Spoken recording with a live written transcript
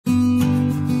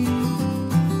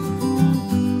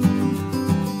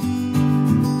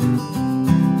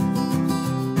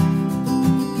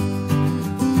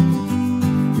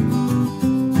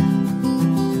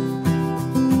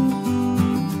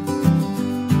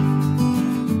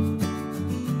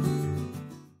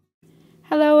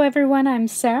everyone, I'm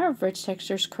Sarah of Rich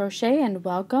Textures Crochet and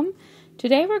welcome.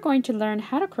 Today we're going to learn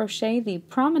how to crochet the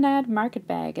Promenade Market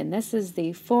Bag, and this is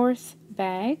the fourth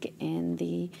bag in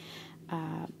the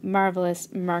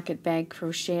Marvelous Market Bag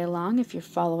Crochet Along. If you're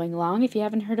following along, if you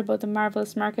haven't heard about the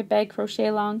Marvelous Market Bag Crochet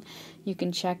Along, you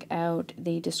can check out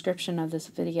the description of this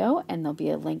video and there'll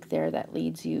be a link there that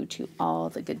leads you to all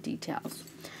the good details.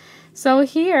 So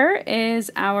here is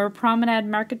our Promenade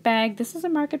Market Bag. This is a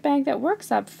market bag that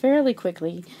works up fairly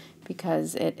quickly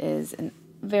because it is a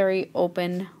very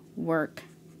open work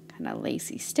kind of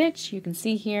lacy stitch. You can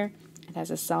see here it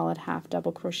has a solid half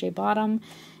double crochet bottom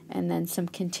and then some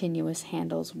continuous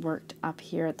handles worked up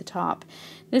here at the top.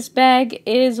 This bag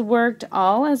is worked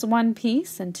all as one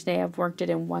piece, and today I've worked it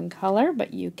in one color,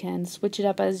 but you can switch it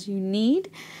up as you need.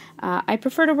 I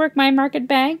prefer to work my market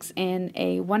bags in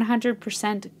a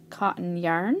 100% cotton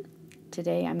yarn.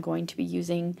 Today I'm going to be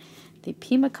using the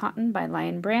Pima Cotton by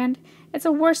Lion Brand. It's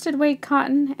a worsted weight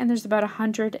cotton and there's about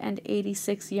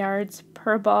 186 yards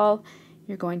per ball.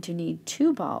 You're going to need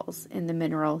 2 balls in the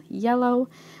mineral yellow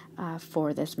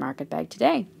for this market bag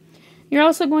today. You're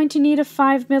also going to need a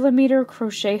 5mm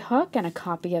crochet hook and a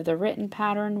copy of the written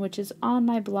pattern, which is on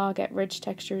my blog at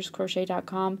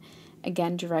richtexturescrochet.com.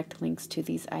 Again, direct links to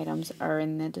these items are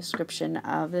in the description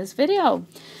of this video.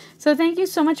 So thank you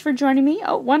so much for joining me.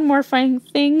 Oh, one more final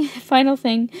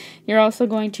thing. You're also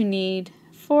going to need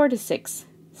 4 to 6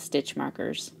 stitch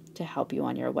markers to help you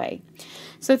on your way.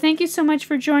 So thank you so much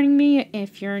for joining me.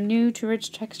 If you're new to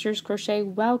Rich Textures Crochet,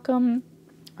 welcome.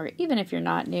 Or even if you're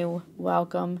not new,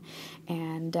 welcome.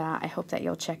 And I hope that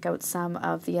you'll check out some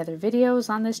of the other videos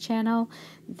on this channel.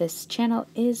 This channel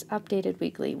is updated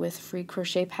weekly with free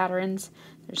crochet patterns.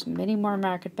 There's many more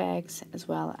market bags as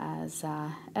well as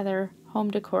other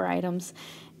home decor items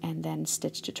and then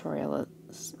stitch tutorials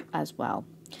as well.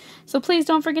 So please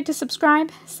don't forget to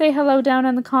subscribe, say hello down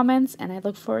in the comments, and I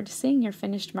look forward to seeing your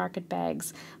finished market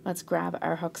bags. Let's grab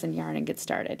our hooks and yarn and get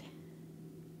started.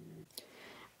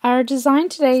 Our design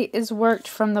today is worked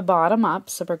from the bottom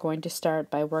up, so we're going to start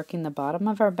by working the bottom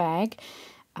of our bag.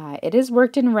 It is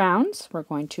worked in rounds. We're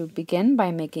going to begin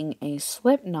by making a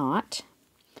slip knot,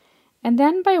 and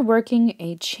then by working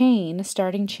a chain, a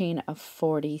starting chain of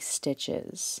 40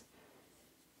 stitches.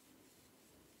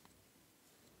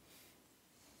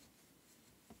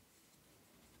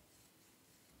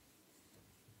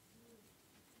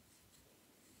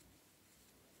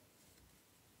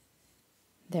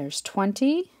 There's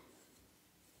 20,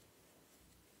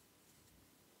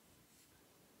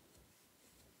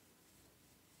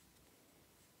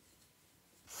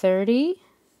 30,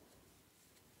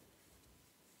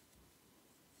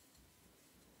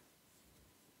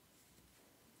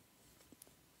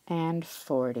 and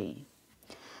 40.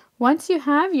 Once you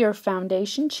have your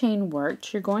foundation chain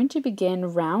worked, you're going to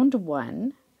begin round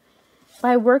 1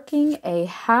 by working a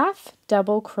half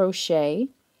double crochet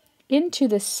into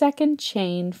the second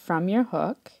chain from your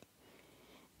hook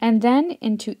and then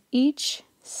into each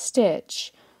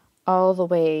stitch all the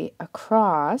way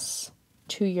across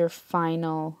to your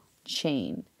final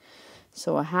chain.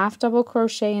 So a half double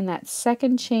crochet in that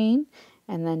second chain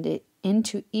and then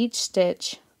into each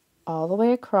stitch all the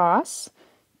way across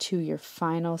to your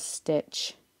final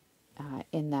stitch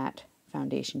in that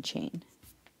foundation chain.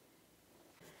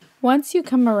 Once you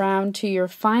come around to your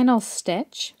final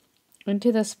stitch,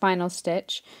 into this final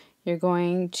stitch, you're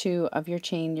going to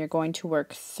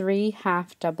work 3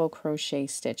 half double crochet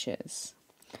stitches.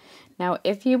 Now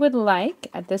if you would like,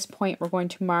 at this point we're going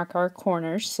to mark our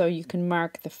corners, so you can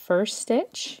mark the first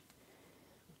stitch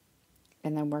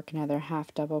and then work another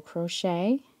half double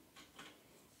crochet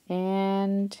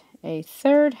and a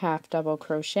third half double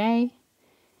crochet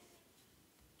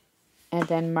and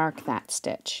then mark that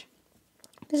stitch.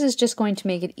 This is just going to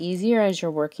make it easier as you're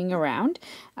working around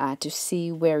to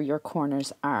see where your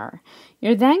corners are.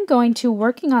 You're then going to,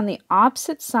 working on the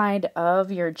opposite side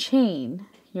of your chain,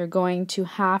 you're going to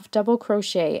half double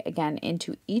crochet again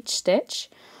into each stitch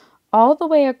all the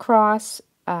way across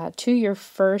to your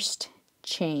first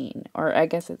chain, or I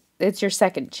guess it's your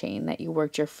second chain that you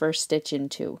worked your first stitch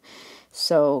into.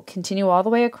 So continue all the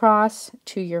way across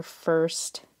to your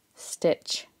first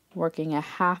stitch, working a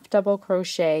half double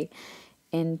crochet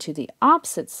into the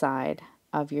opposite side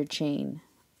of your chain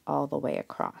all the way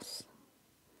across.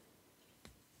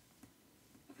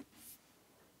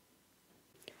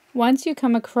 Once you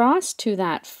come across to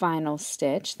that final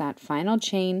stitch, that final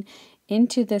chain,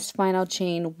 into this final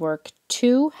chain, work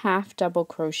 2 half double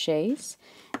crochets,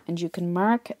 and you can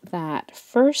mark that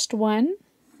first one,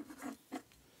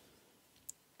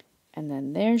 and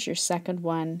then there's your second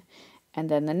one, And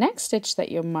then the next stitch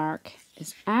that you'll mark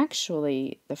is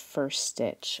actually the first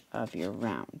stitch of your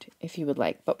round, if you would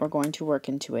like, but we're going to work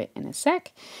into it in a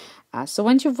sec. So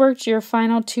once you've worked your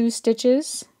final 2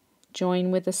 stitches, join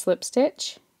with a slip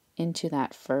stitch into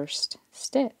that first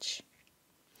stitch.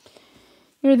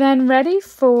 You're then ready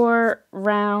for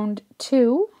round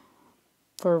 2.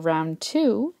 For round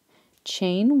 2,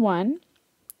 chain 1,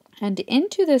 and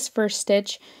into this first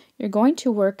stitch, you're going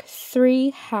to work 3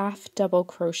 half double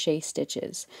crochet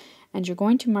stitches, and you're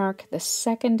going to mark the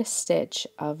second stitch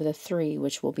of the 3,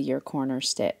 which will be your corner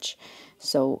stitch.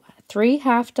 So 3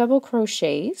 half double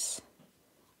crochets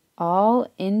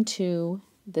all into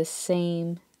the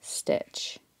same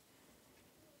stitch.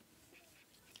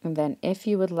 And then if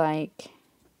you would like,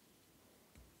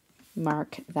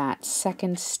 mark that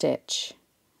second stitch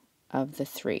of the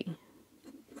 3.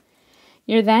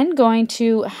 You're then going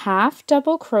to half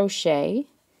double crochet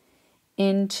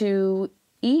into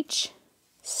each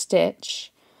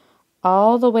stitch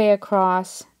all the way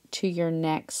across to your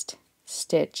next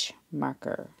stitch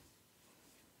marker.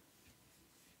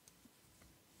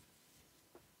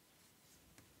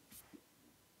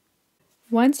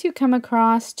 Once you come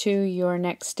across to your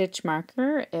next stitch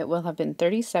marker, it will have been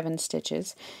 37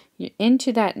 stitches.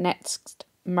 Into that next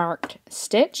marked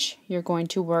stitch, you're going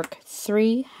to work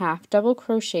 3 half double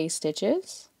crochet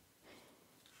stitches.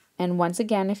 And once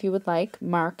again, if you would like,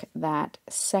 mark that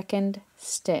second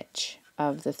stitch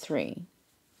of the 3.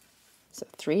 So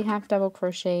 3 half double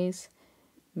crochets,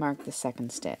 mark the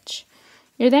second stitch.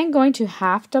 You're then going to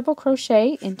half double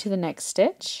crochet into the next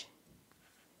stitch,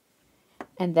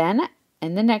 and then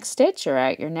in the next stitch, or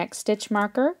at your next stitch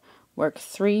marker, work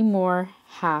 3 more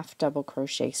half double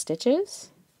crochet stitches.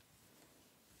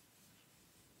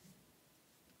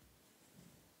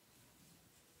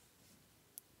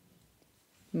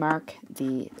 Mark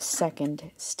the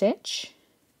second stitch.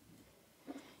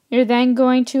 You're then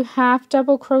going to half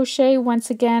double crochet once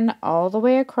again all the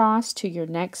way across to your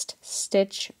next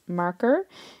stitch marker,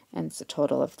 and it's a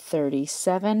total of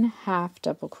 37 half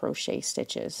double crochet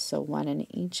stitches, so 1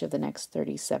 in each of the next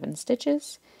 37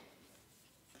 stitches.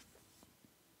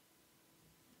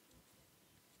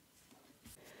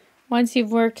 Once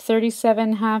you've worked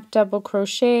 37 half double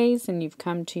crochets and you've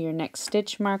come to your next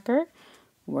stitch marker,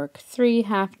 work 3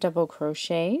 half double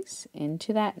crochets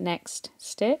into that next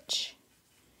stitch.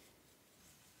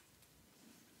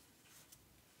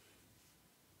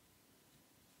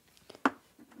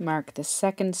 Mark the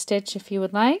second stitch if you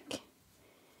would like,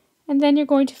 and then you're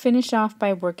going to finish off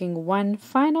by working 1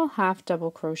 final half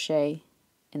double crochet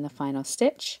in the final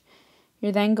stitch.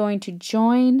 You're then going to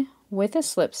join with a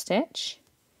slip stitch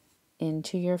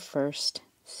into your first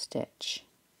stitch.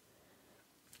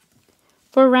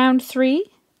 For round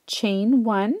 3, chain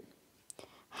 1,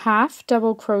 half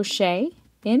double crochet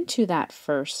into that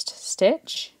first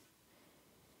stitch.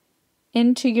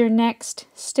 Into your next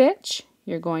stitch,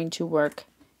 you're going to work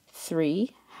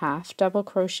 3 half double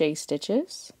crochet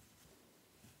stitches.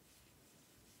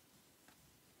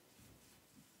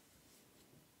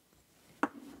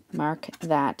 Mark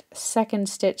that second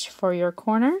stitch for your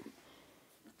corner,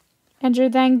 and you're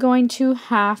then going to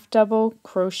half double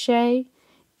crochet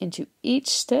into each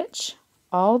stitch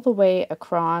all the way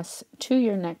across to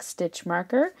your next stitch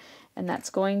marker, and that's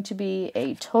going to be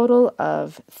a total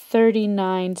of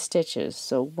 39 stitches.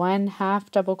 So 1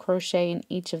 half double crochet in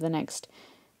each of the next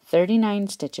 39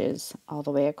 stitches all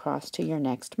the way across to your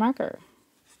next marker.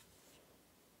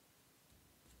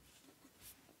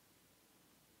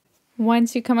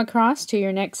 Once you come across to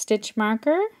your next stitch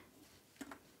marker,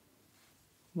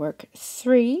 work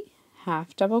 3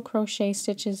 half double crochet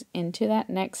stitches into that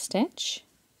next stitch.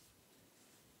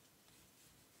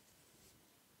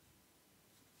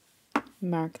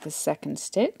 Mark the second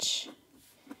stitch.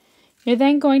 You're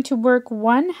then going to work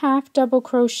 1 half double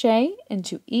crochet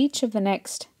into each of the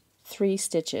next 3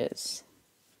 stitches.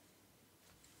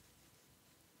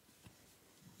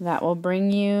 That will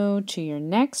bring you to your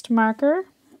next marker.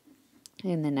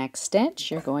 In the next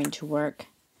stitch, you're going to work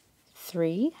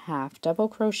 3 half double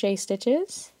crochet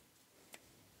stitches.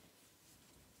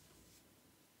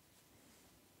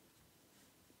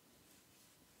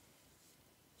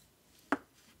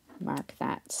 Mark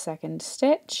that second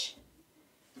stitch.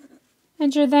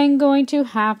 And you're then going to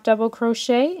half double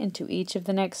crochet into each of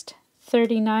the next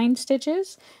 39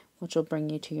 stitches, which will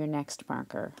bring you to your next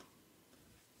marker.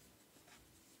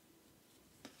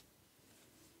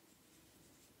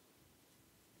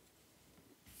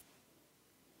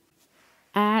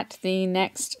 At the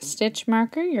next stitch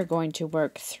marker, you're going to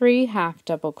work 3 half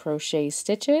double crochet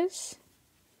stitches.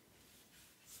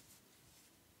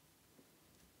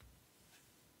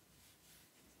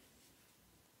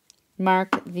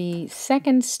 mark the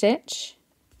second stitch,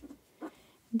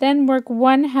 then work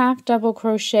 1 half double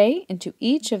crochet into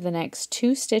each of the next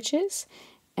 2 stitches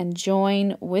and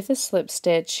join with a slip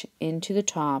stitch into the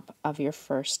top of your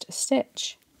first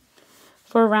stitch.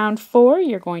 For round 4,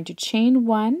 you're going to chain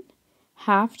 1,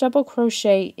 half double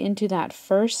crochet into that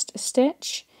first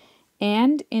stitch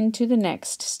and into the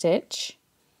next stitch,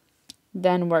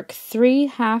 then work 3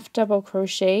 half double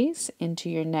crochets into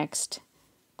your next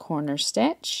corner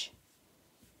stitch,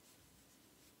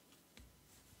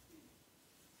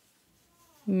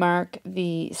 mark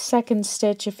the second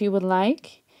stitch if you would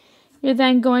like. You're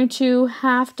then going to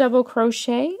half double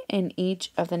crochet in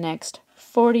each of the next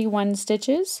 41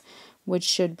 stitches, which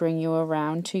should bring you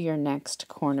around to your next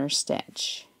corner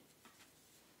stitch.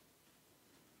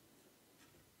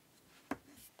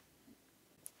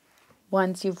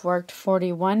 Once you've worked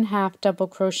 41 half double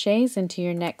crochets into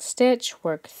your next stitch,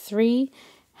 work 3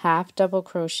 half double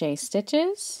crochet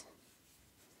stitches.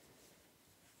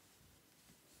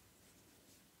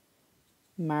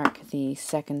 Mark the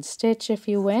second stitch if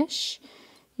you wish.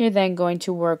 You're then going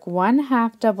to work 1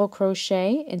 half double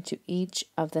crochet into each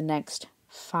of the next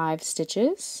 5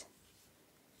 stitches.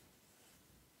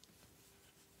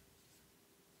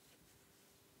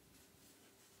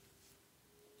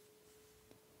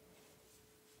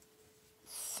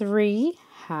 Three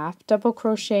half double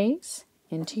crochets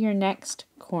into your next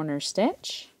corner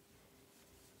stitch.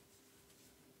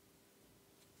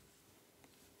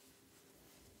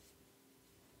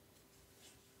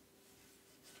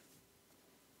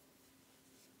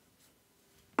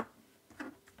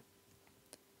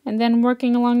 And then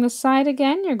working along the side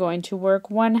again, you're going to work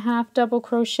 1 half double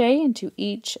crochet into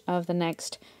each of the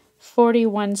next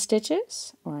 41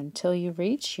 stitches, or until you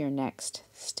reach your next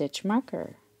stitch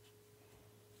marker.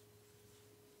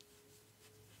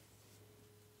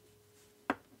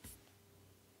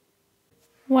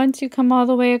 Once you come all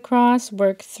the way across,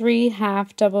 work 3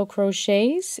 half double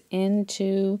crochets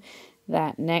into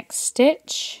that next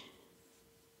stitch.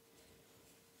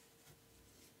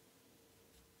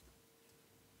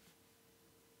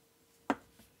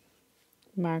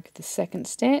 Mark the second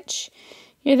stitch.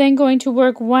 You're then going to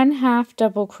work 1 half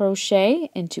double crochet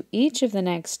into each of the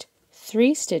next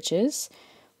 3 stitches,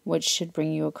 which should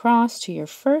bring you across to your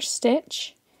first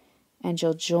stitch, and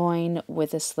you'll join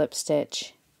with a slip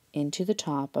stitch into the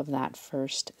top of that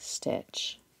first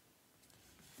stitch.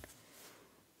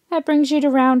 That brings you to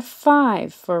round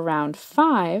 5. For round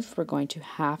 5, we're going to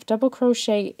half double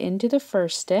crochet into the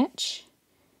first stitch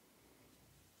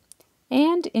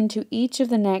and into each of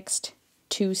the next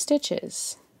 2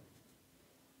 stitches.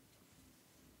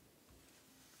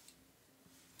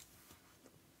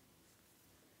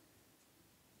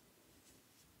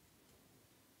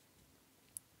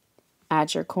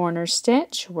 Add your corner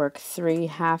stitch, work 3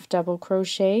 half double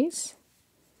crochets,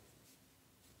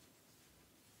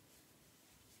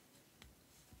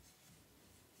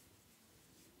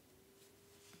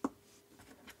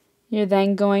 you're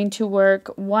then going to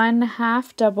work 1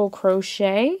 half double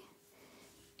crochet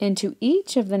into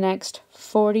each of the next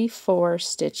 44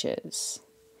 stitches.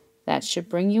 That should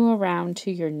bring you around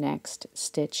to your next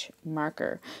stitch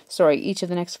marker. Sorry, each of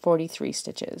the next 43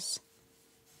 stitches.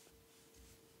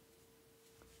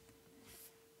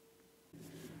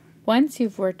 Once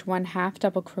you've worked 1 half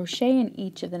double crochet in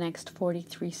each of the next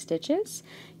 43 stitches,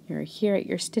 you're here at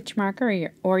your stitch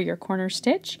marker or your corner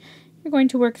stitch. You're going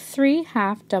to work 3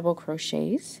 half double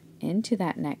crochets into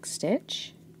that next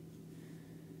stitch.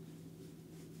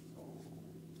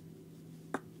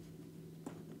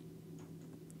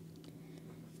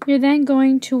 You're then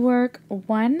going to work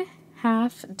 1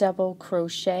 half double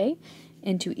crochet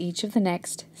into each of the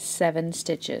next 7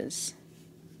 stitches.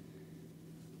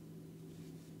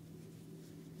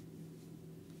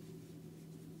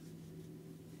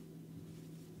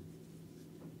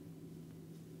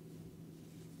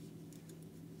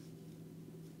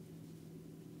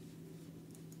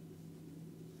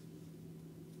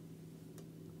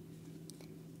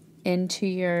 Into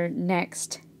your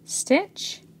next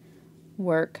stitch,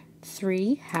 work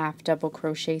 3 half double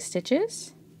crochet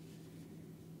stitches.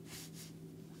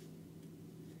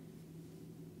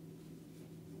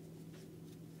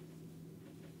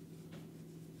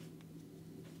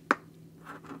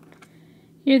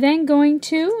 You're then going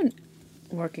to,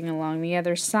 working along the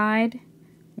other side,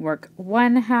 work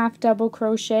 1 half double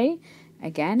crochet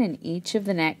again in each of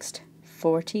the next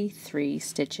 43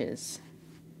 stitches.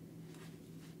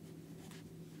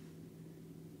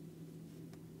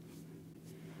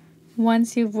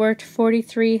 Once you've worked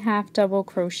 43 half double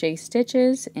crochet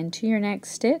stitches into your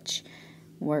next stitch,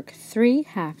 work 3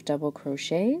 half double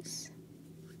crochets,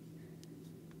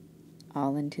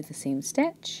 all into the same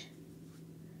stitch.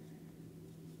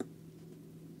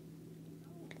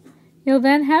 You'll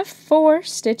then have 4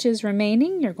 stitches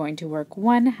remaining. You're going to work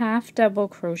 1 half double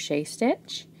crochet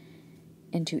stitch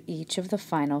into each of the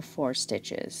final 4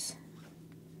 stitches.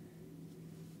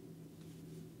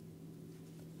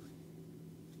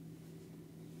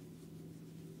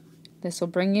 This will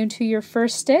bring you to your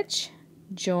first stitch.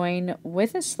 Join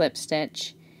with a slip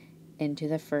stitch into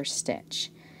the first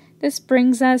stitch. This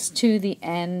brings us to the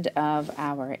end of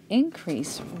our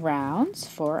increase rounds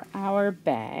for our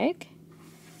bag.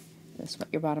 This is what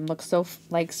your bottom looks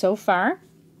like so far.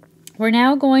 We're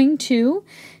now going to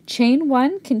chain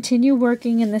 1, continue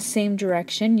working in the same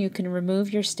direction. You can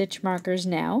remove your stitch markers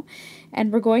now.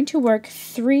 And we're going to work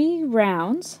 3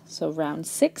 rounds, so round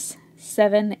 6,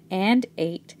 7, and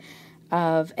 8,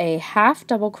 of a half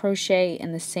double crochet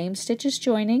in the same stitch as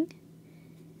joining,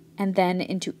 and then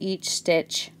into each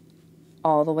stitch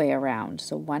all the way around.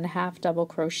 So 1 half double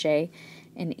crochet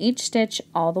in each stitch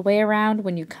all the way around.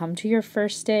 When you come to your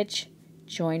first stitch,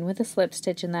 join with a slip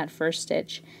stitch in that first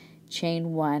stitch,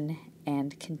 chain 1,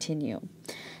 and continue.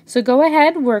 So go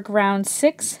ahead, work round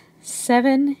 6,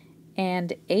 7,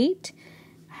 and 8,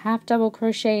 half double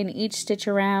crochet in each stitch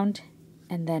around,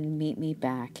 and then meet me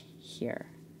back here.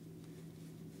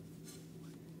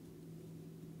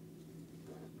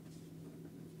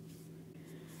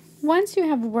 Once you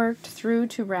have worked through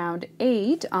to round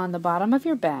 8 on the bottom of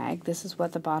your bag, this is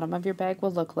what the bottom of your bag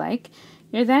will look like.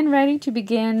 You're then ready to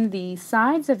begin the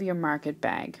sides of your market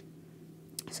bag.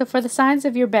 So for the sides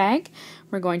of your bag,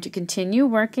 we're going to continue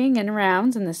working in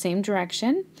rounds in the same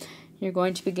direction. You're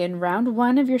going to begin round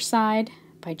 1 of your side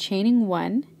by chaining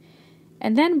 1,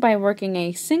 and then by working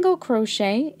a single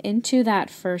crochet into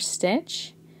that first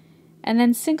stitch, and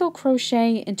then single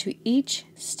crochet into each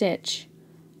stitch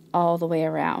all the way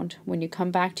around. When you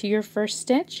come back to your first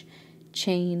stitch,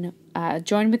 join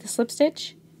with the slip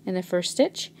stitch in the first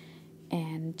stitch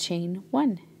and chain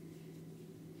 1.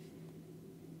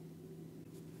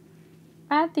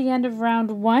 At the end of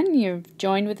round 1, you've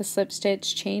joined with a slip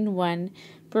stitch, chain 1.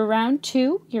 For round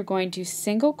 2, you're going to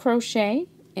single crochet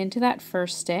into that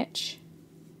first stitch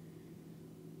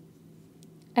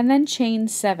and then chain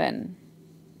 7.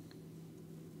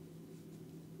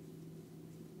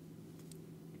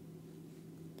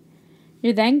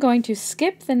 You're then going to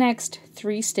skip the next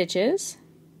 3 stitches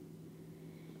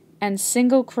and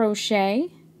single crochet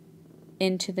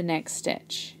into the next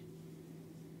stitch.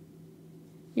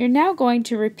 You're now going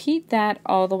to repeat that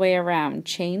all the way around.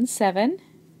 Chain 7,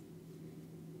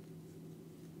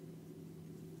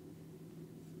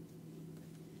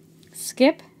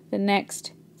 skip the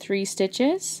next 3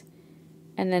 stitches,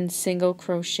 and then single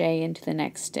crochet into the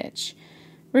next stitch.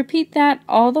 Repeat that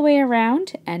all the way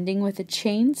around, ending with a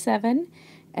chain 7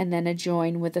 and then a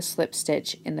join with a slip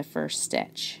stitch in the first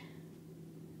stitch.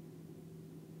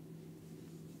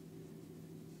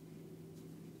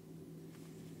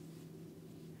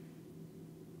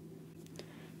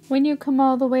 When you come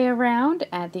all the way around,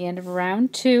 at the end of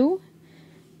round 2,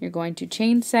 you're going to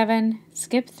chain 7,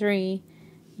 skip 3,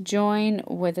 join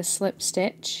with a slip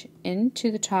stitch into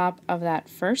the top of that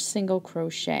first single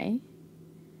crochet.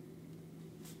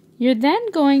 You're then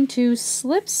going to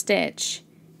slip stitch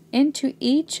into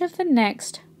each of the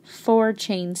next 4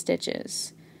 chain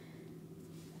stitches.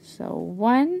 So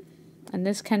 1, and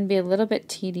this can be a little bit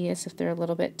tedious if they're a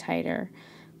little bit tighter,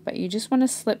 but you just want to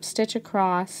slip stitch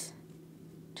across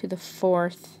to the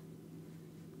 4th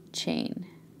chain.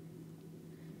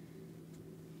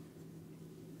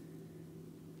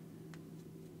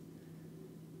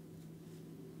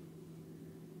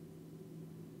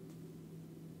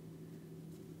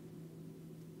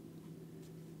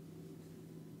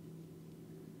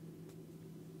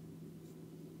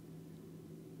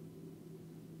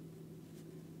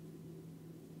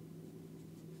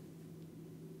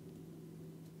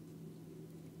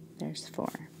 There's 4.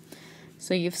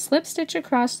 So you've slip stitch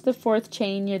across the 4th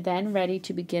chain. You're then ready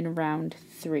to begin round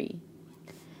 3.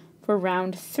 For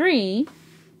round 3,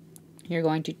 you're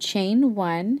going to chain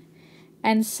 1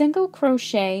 and single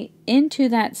crochet into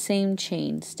that same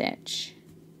chain stitch.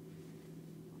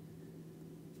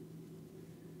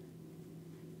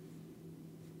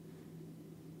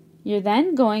 You're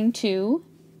then going to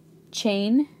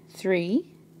chain 3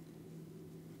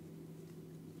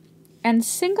 and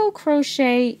single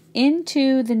crochet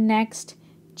into the next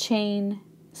chain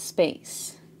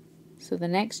space. So the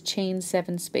next chain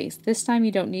 7 space. This time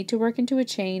you don't need to work into a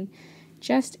chain,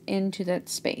 just into that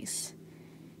space.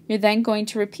 You're then going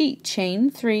to repeat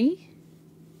chain 3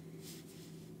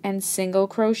 and single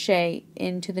crochet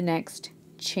into the next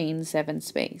chain 7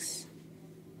 space.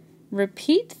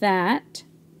 Repeat that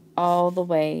all the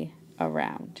way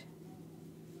around.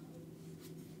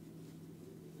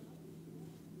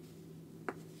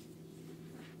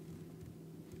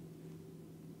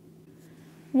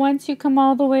 Once you come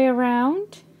all the way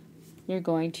around, you're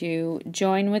going to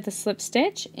join with a slip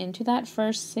stitch into that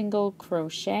first single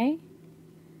crochet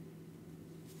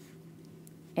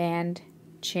and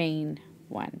chain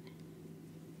 1.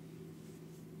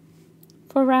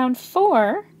 For round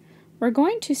 4, we're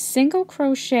going to single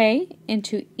crochet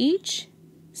into each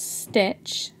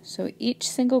stitch, so each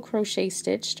single crochet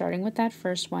stitch starting with that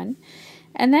first one,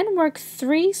 and then work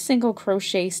 3 single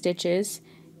crochet stitches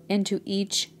into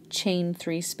each chain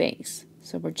 3 space.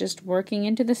 So we're just working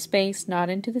into the space, not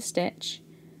into the stitch.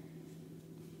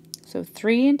 So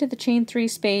 3 into the chain 3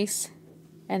 space,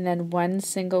 and then 1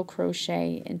 single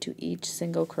crochet into each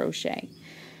single crochet.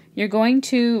 You're going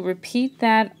to repeat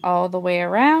that all the way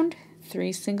around,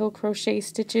 3 single crochet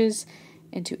stitches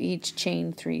into each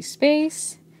chain 3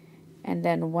 space, and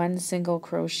then 1 single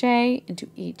crochet into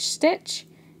each stitch,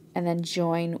 and then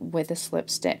join with a slip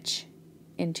stitch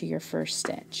into your first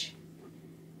stitch.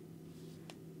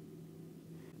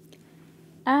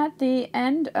 At the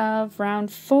end of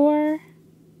round 4,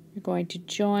 you're going to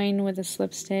join with a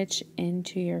slip stitch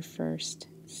into your first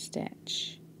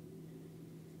stitch.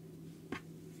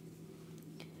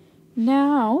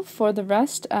 Now for the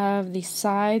rest of the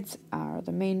sides or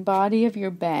the main body of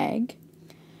your bag,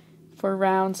 for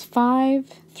rounds 5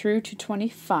 through to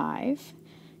 25,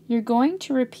 you're going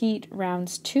to repeat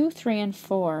rounds 2, 3, and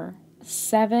 4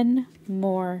 7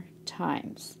 more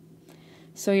times.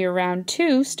 So your round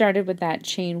 2 started with that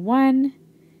chain 1,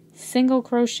 single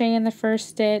crochet in the first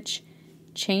stitch,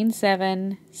 chain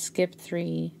 7, skip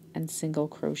 3, and single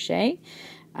crochet,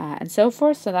 and so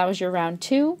forth. So that was your round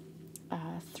 2.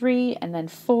 3, and then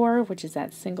 4, which is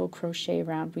that single crochet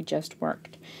round we just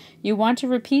worked. You want to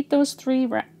repeat those 3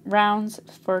 rounds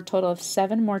for a total of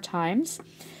 7 more times.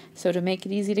 So to make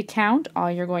it easy to count,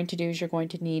 all you're going to do is you're going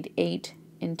to need 8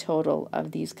 in total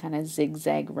of these kind of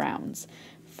zigzag rounds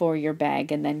for your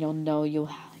bag, and then you'll know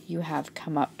you have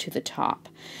come up to the top.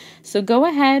 So go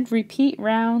ahead, repeat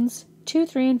rounds 2,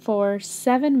 3, and 4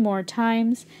 7 more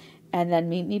times, and then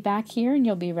meet me back here and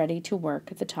you'll be ready to work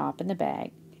at the top in the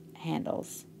bag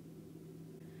handles.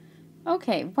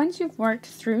 Okay, once you've worked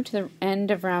through to the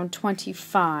end of round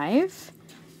 25,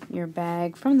 your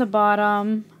bag from the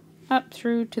bottom up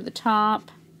through to the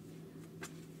top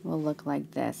will look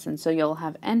like this. And so you'll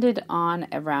have ended on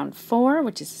a round 4,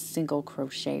 which is a single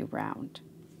crochet round.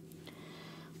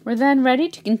 We're then ready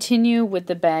to continue with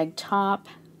the bag top,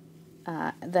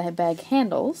 the bag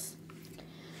handles.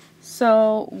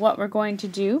 So what we're going to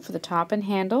do for the top and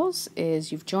handles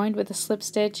is you've joined with a slip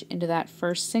stitch into that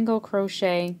first single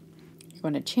crochet. You're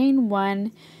going to chain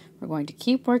 1. We're going to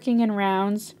keep working in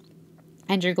rounds,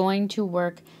 and you're going to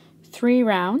work 3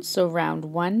 rounds, so round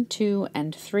 1, 2,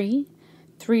 and 3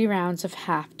 rounds of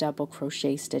half double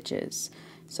crochet stitches.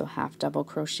 So half double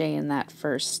crochet in that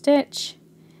first stitch,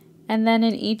 and then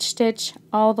in each stitch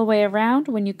all the way around,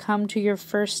 when you come to your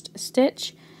first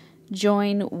stitch,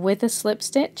 join with a slip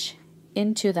stitch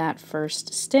into that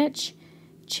first stitch,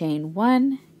 chain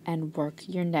 1, and work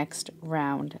your next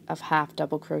round of half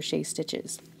double crochet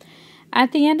stitches.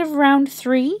 At the end of round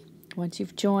 3, once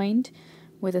you've joined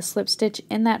with a slip stitch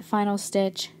in that final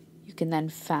stitch, you can then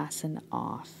fasten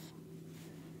off.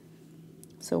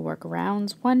 So work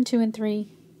rounds 1, 2, and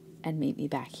 3, and meet me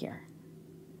back here.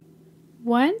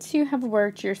 Once you have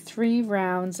worked your 3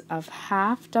 rounds of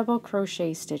half double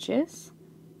crochet stitches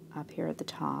up here at the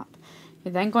top,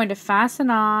 you're then going to fasten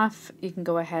off. You can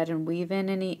go ahead and weave in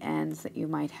any ends that you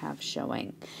might have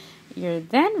showing. You're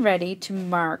then ready to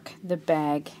mark the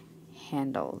bag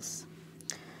handles.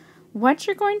 What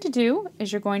you're going to do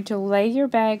is you're going to lay your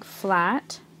bag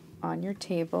flat on your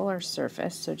table or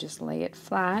surface, so just lay it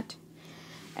flat,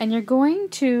 and you're going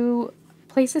to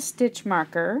place a stitch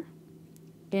marker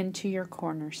into your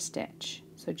corner stitch,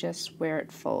 so just where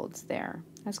it folds there,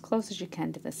 as close as you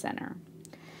can to the center.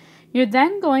 You're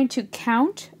then going to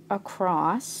count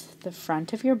across the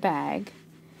front of your bag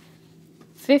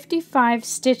 55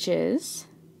 stitches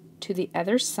to the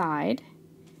other side,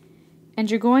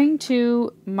 and you're going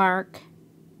to mark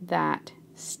that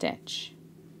stitch.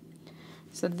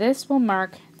 So this will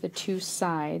mark the 2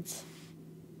 sides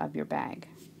of your bag.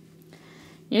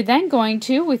 You're then going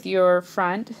to, with your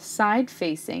front side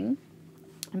facing,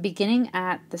 beginning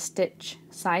at the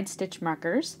side stitch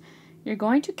markers, you're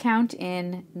going to count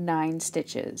in 9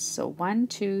 stitches. So 1,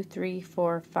 2, 3,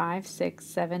 4, 5, 6,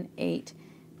 7, 8,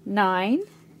 9,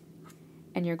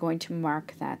 and you're going to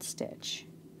mark that stitch.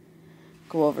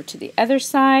 Go over to the other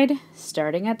side,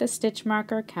 starting at the stitch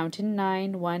marker, count in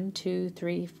 9, 1, 2,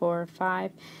 3, 4,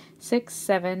 5, 6,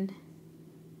 7,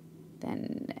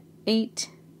 then 8,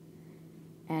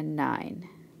 and 9,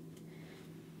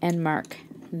 and mark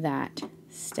that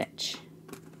stitch.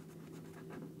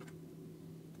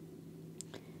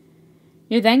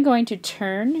 You're then going to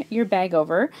turn your bag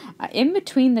over. In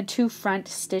between the two front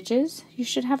stitches, you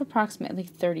should have approximately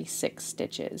 36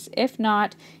 stitches. If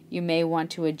not, you may want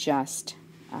to adjust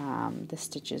the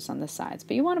stitches on the sides,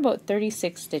 but you want about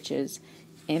 36 stitches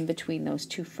in between those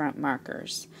two front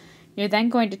markers. You're then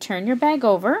going to turn your bag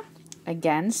over,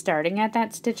 again starting at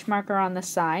that stitch marker on the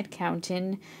side, count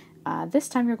in, this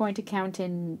time you're going to count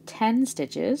in 10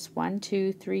 stitches, 1,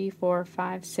 2, 3, 4,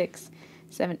 5, 6,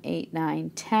 7, 8, 9,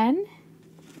 10,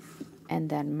 and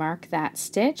then mark that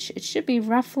stitch. It should be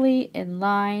roughly in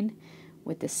line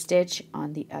with the stitch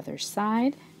on the other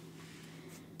side.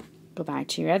 Go back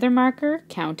to your other marker,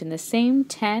 count in the same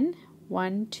 10,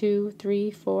 1, 2,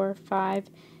 3, 4, 5,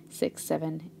 6,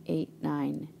 7, 8,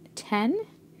 9, 10,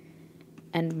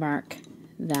 and mark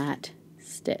that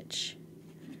stitch.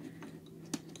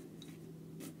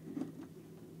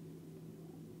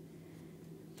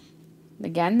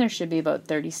 Again, there should be about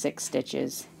 36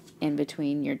 stitches in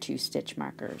between your two stitch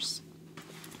markers.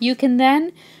 You can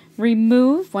then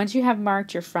remove, once you have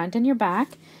marked your front and your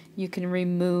back, you can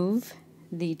remove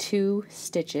the two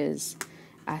stitches,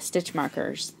 stitch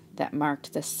markers that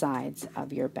marked the sides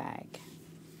of your bag.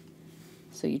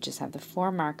 So you just have the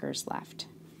 4 markers left.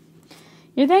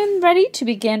 You're then ready to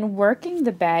begin working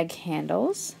the bag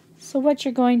handles. So what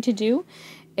you're going to do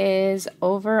is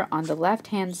over on the left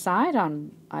hand side,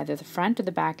 on either the front or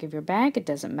the back of your bag, it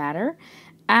doesn't matter,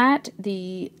 at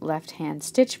the left hand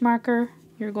stitch marker,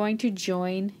 you're going to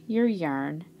join your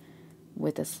yarn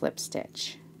with a slip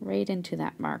stitch right into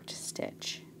that marked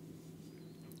stitch.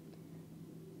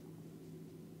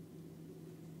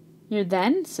 You're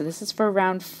then, so this is for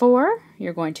round 4,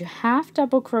 you're going to half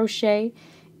double crochet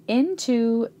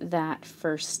into that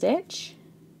first stitch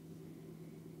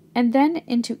and then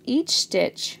into each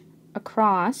stitch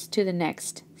across to the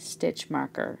next stitch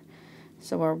marker.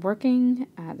 So we're working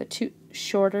the two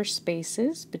shorter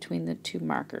spaces between the two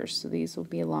markers. So these will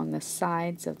be along the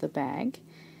sides of the bag.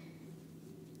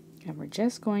 And we're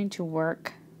just going to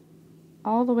work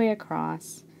all the way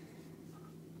across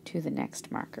to the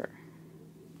next marker.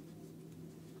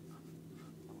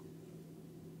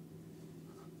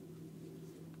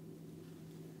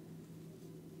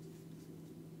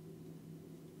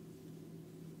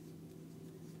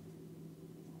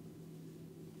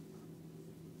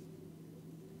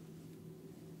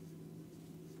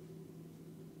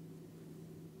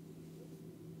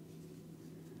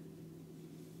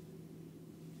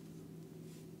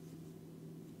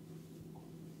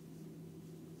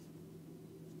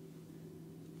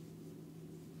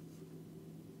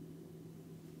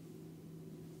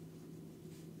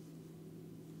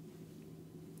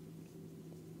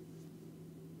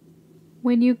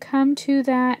 When you come to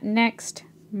that next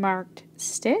marked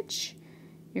stitch,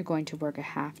 you're going to work a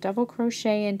half double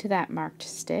crochet into that marked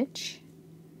stitch.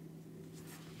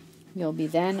 You'll be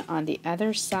then on the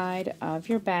other side of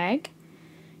your bag.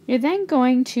 You're then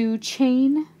going to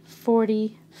chain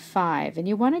 45, and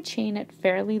you want to chain it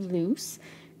fairly loose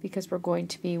because we're going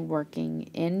to be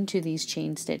working into these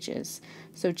chain stitches.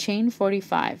 So chain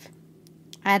 45.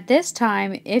 At this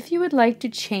time, if you would like to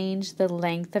change the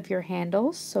length of your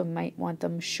handles, so you might want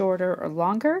them shorter or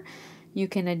longer, you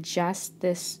can adjust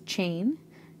this chain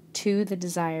to the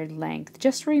desired length.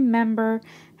 Just remember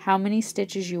how many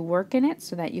stitches you work in it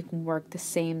so that you can work the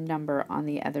same number on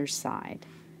the other side.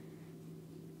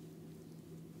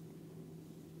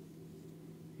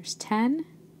 There's 10.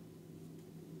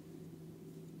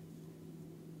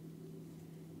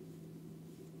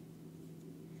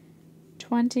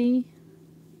 $20.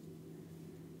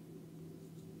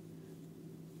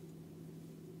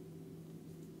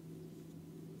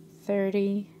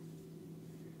 30,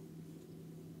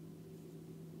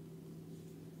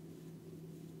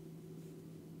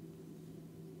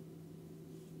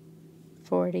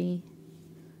 40,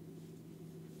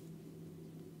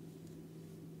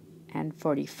 and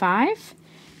 45.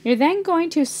 You're then going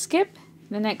to skip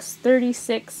the next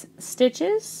 36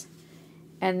 stitches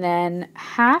and then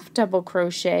half double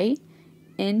crochet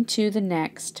into the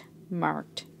next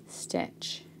marked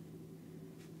stitch.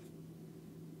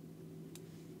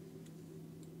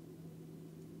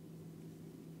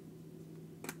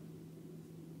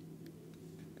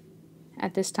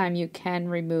 At this time you can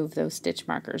remove those stitch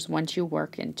markers once you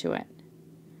work into it.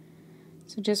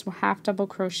 So just half double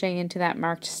crochet into that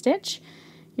marked stitch.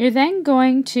 You're then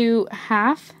going to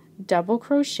half double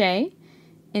crochet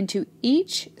into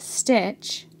each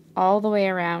stitch all the way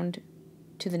around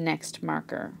to the next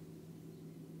marker.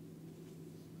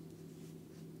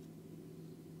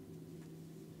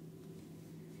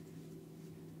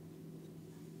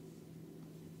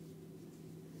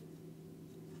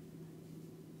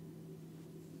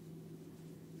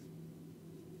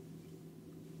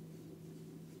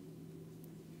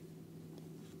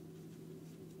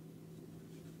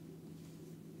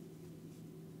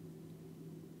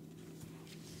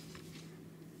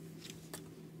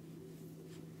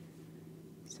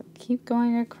 So keep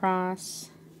going across.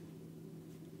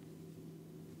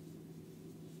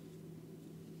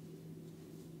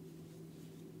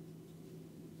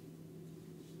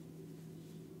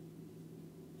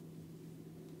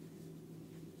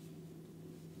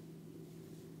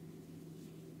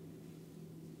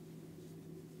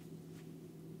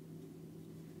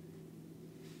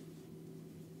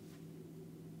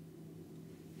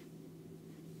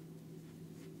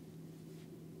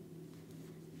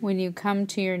 When you come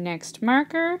to your next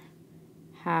marker,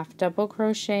 half double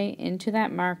crochet into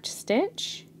that marked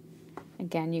stitch.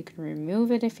 Again, you can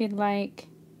remove it if you'd like.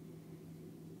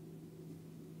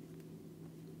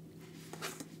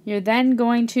 You're then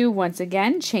going to, once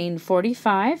again, chain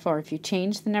 45, or if you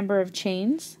change the number of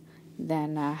chains,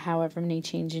 then however many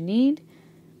chains you need.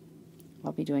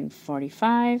 I'll be doing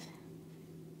 45.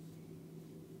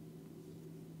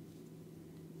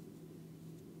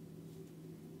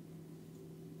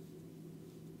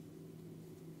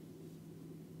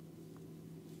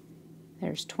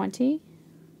 There's 20.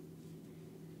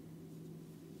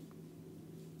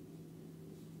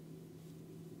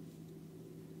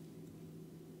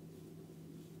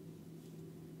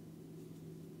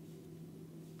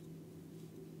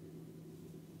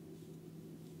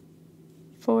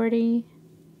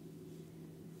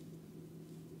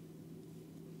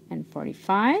 And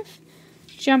 45.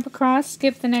 Jump across,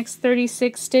 skip the next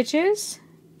 36 stitches,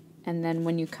 and then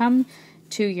when you come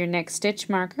to your next stitch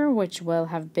marker, which will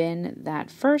have been that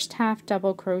first half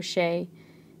double crochet,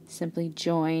 simply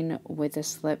join with a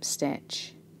slip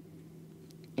stitch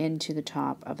into the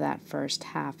top of that first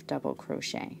half double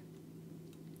crochet.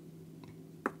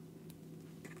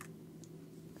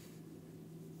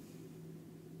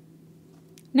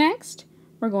 Next,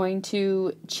 we're going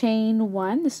to chain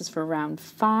 1. This is for round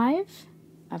 5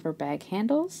 of our bag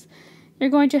handles. You're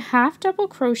going to half double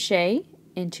crochet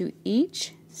into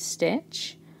each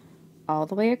stitch all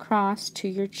the way across to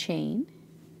your chain.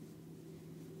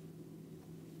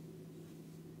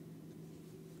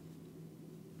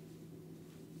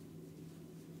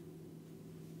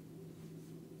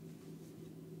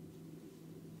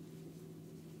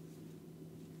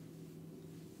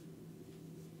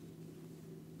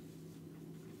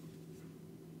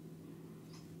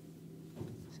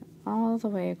 All the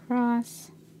way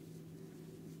across.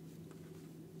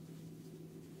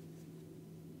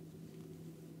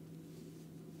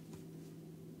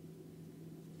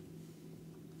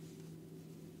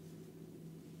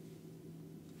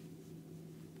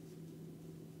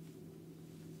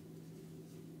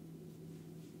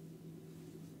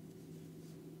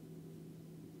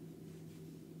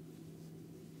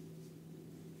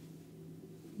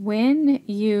 When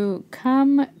you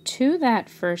come to that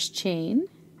first chain,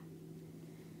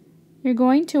 you're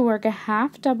going to work a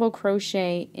half double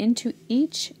crochet into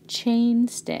each chain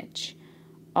stitch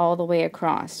all the way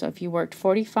across. So if you worked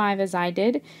 45 as I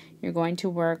did, you're going to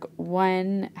work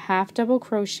 1 half double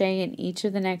crochet in each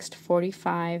of the next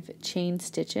 45 chain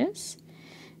stitches.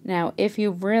 Now if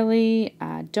you really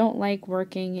don't like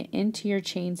working into your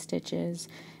chain stitches,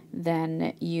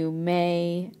 then you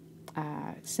may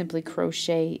simply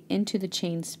crochet into the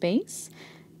chain space.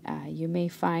 You may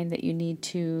find that you need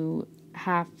to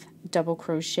half double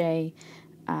crochet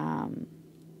a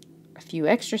few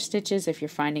extra stitches if you're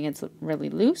finding it's really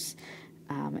loose.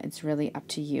 It's really up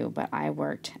to you, but I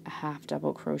worked a half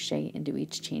double crochet into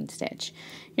each chain stitch.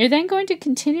 You're then going to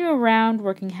continue around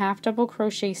working half double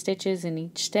crochet stitches in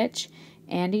each stitch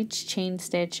and each chain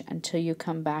stitch until you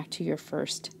come back to your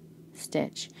first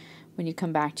stitch. When you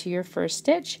come back to your first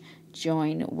stitch,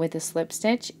 join with a slip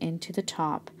stitch into the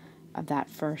top of that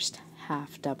first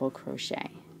half double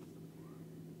crochet.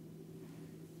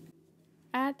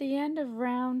 At the end of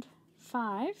round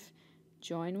 5,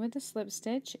 join with a slip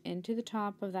stitch into the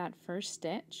top of that first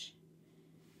stitch,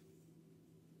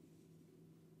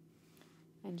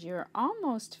 and you're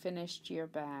almost finished your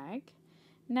bag.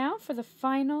 Now for the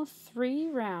final 3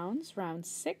 rounds, round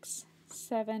 6,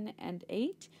 7, and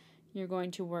 8, you're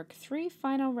going to work 3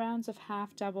 final rounds of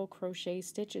half double crochet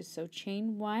stitches. So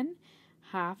chain 1,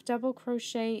 half double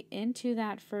crochet into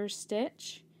that first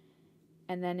stitch,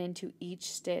 and then into each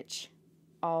stitch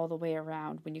all the way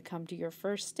around. When you come to your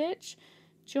first stitch,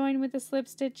 join with a slip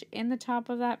stitch in the top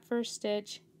of that first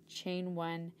stitch, chain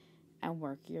 1, and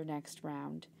work your next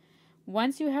round.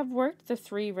 Once you have worked the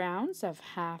 3 rounds of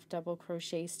half double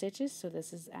crochet stitches, so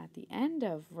this is at the end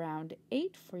of round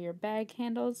 8 for your bag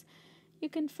handles, you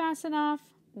can fasten off,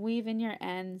 weave in your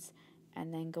ends,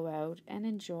 and then go out and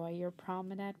enjoy your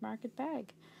Promenade Market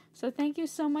bag. So thank you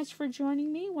so much for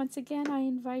joining me. Once again, I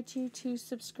invite you to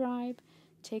subscribe,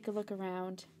 take a look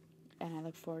around, and I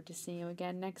look forward to seeing you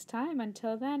again next time.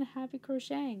 Until then, happy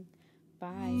crocheting.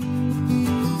 Bye.